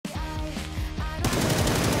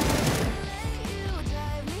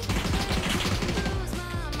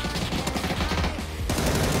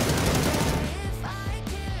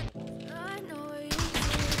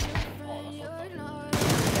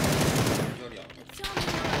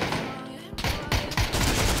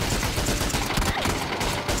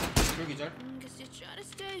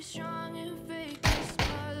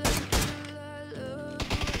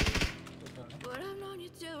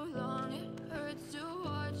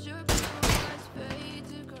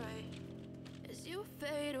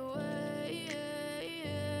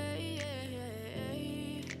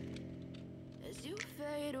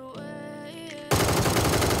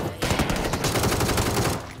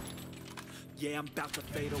Yeah, I'm about to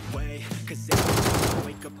fade away. Cause every time I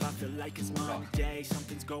wake up I feel like it's Monday.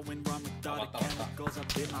 Something's going wrong with all the chemicals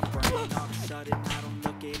up in my brain. All of a sudden I don't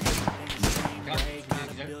look at anything the same way.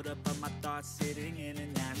 Got a build up of my thoughts sitting in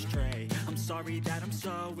an ashtray. I'm sorry that I'm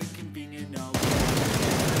so inconvenient, no way.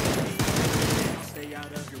 I'll stay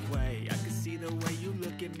out of your way. I can see the way you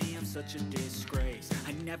look at me, I'm such a disgrace.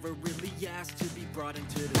 I never really asked to be brought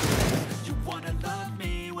into this place. You wanna love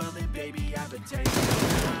me? Well then baby I have a taste.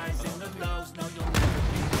 The highs and the lows, no you'll never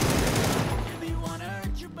be the same. I really wanna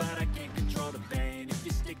hurt you but I can't control the pain. If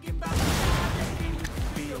you're sticking by my side, maybe we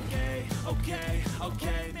could be okay. Okay,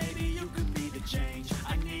 okay, maybe you could be the change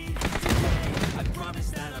I need today. I promise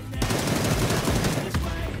that I've never felt this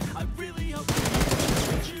way. I really hope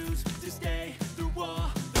that you choose to stay through all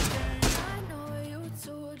the pain. I know you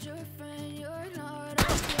told your friend you're not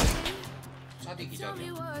okay. Tell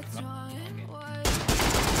me what's wrong and why.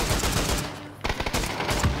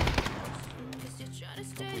 Guess you're trying to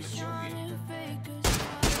stay strong and fake a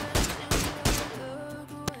smile and look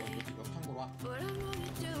away. But I've known you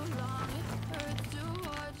too long, it hurts to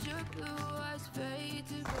watch your blue eyes fade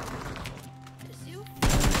to gray as you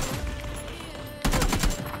fade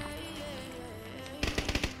away.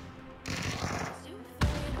 As you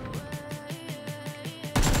fade away. As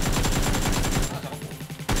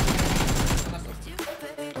you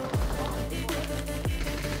fade away.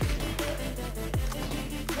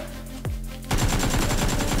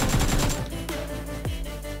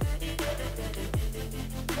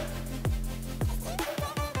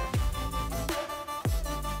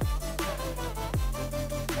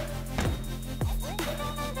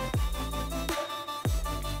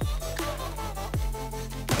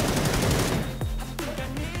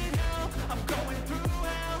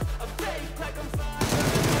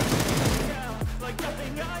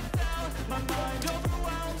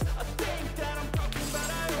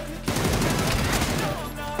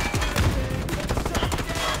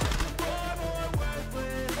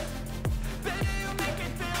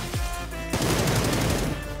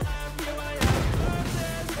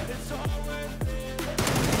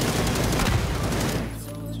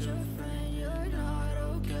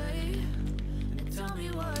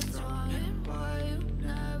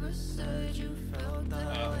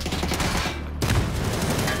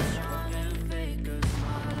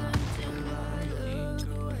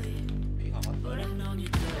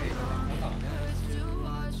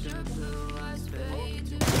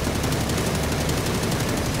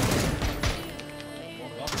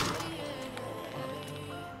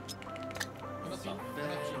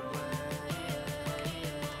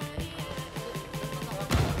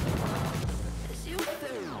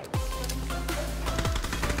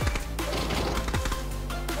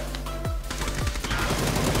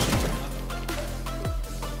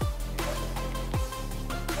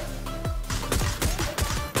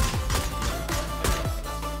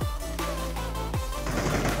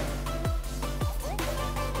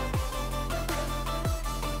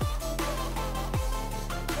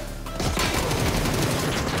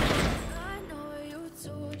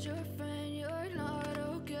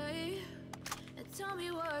 Tell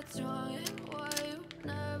me what's wrong and why you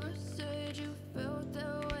never said you felt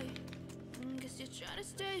that way. Guess you're trying to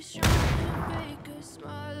stay strong and fake a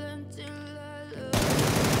smile until I look.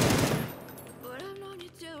 But I've known you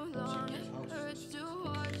too long, it hurts to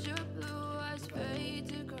watch your blue eyes fade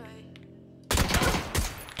to gray.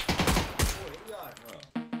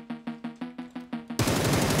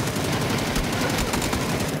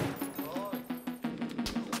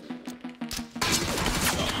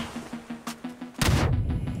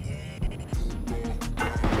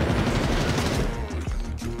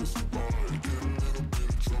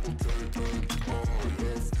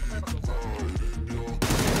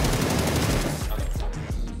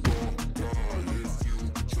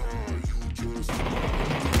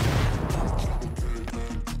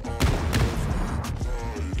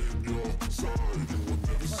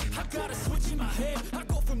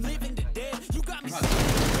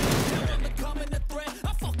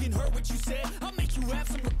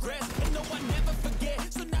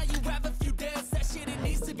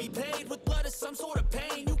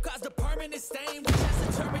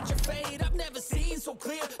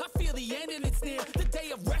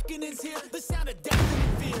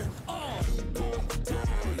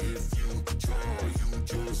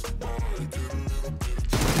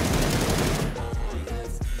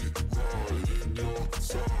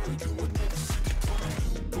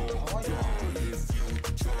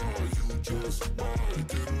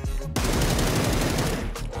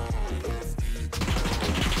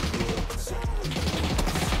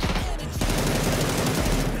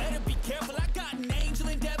 Better be careful, I got an angel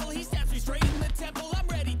and devil, he snaps me straight in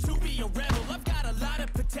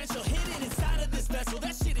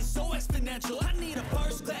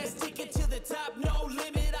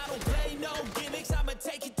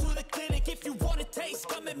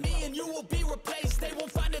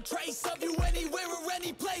a trace of you anywhere or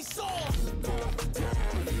any place.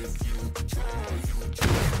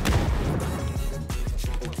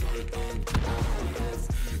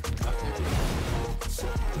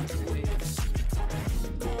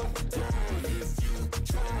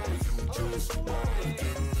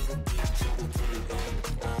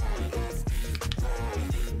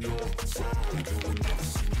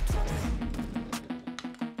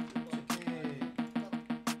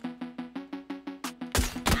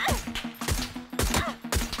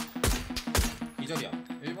 기절이야.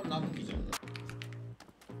 1번 남은 기절.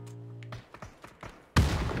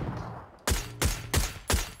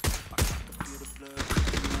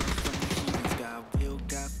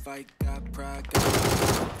 Fight, got pride, got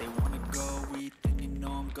they wanna go eat, then you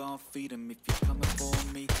know I'm gon' feed them. If you're coming for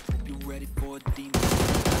me, hope you're ready for a demon.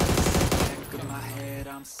 Back of my head,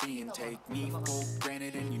 I'm seeing, take me for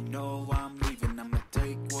granted, and you know I'm leaving. I'ma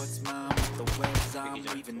take what's mine with the ways I'm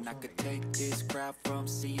leaving. I could take this crowd from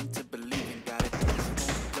seeing to believing. Got it,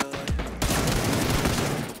 blood.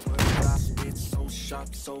 The word I spit so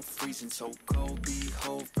sharp, so freezing, so cold.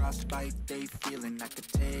 Behold, frostbite they feeling. I could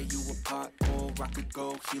tear you apart, or I could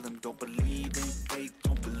go heal them. Don't believe in fate,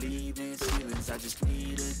 don't believe in ceilings. I just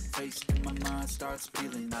need a taste and my mind starts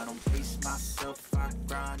peeling. I don't pace myself, I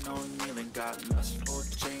grind on kneeling. Got lust for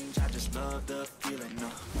change, I just love the feeling.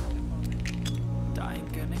 I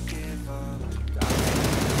ain't gonna give up,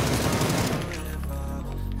 live up.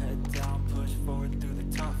 Head down, push forward through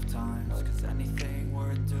the tough times, cause anything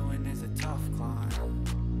worth doing is a tough climb.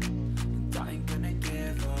 And I ain't gonna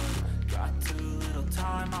give up, got too little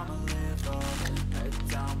time, I'ma live up. Head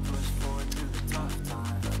down, push forward through the tough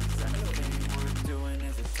times, cause anything worth doing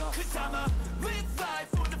is a tough climb. Cause I'ma live life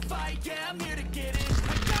for the fight, yeah, I'm here to get it.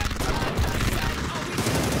 I got pride, got sight, always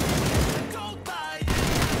don't buy it.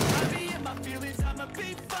 I be in my feelings, I'ma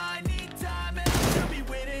be fine. Need time and I'll still be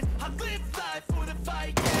winning. I live life for the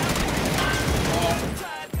fight, yeah. I'm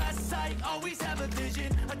drive, got sight, always have a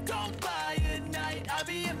vision. I don't buy at night, I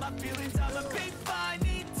be in my feelings, I'ma be fine.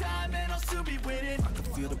 Need time and I'll still be winning. I can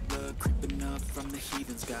feel the blood creeping up from the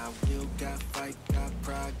heathens. Got will, got fight, got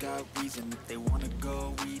pride, got reason. If they wanna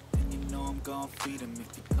go eat, then you know I'm gon' feed them.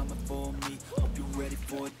 If you're coming for me, hope you're ready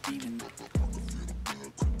for a demon.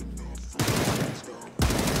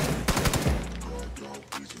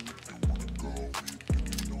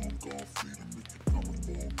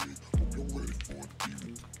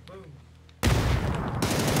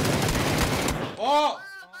 어!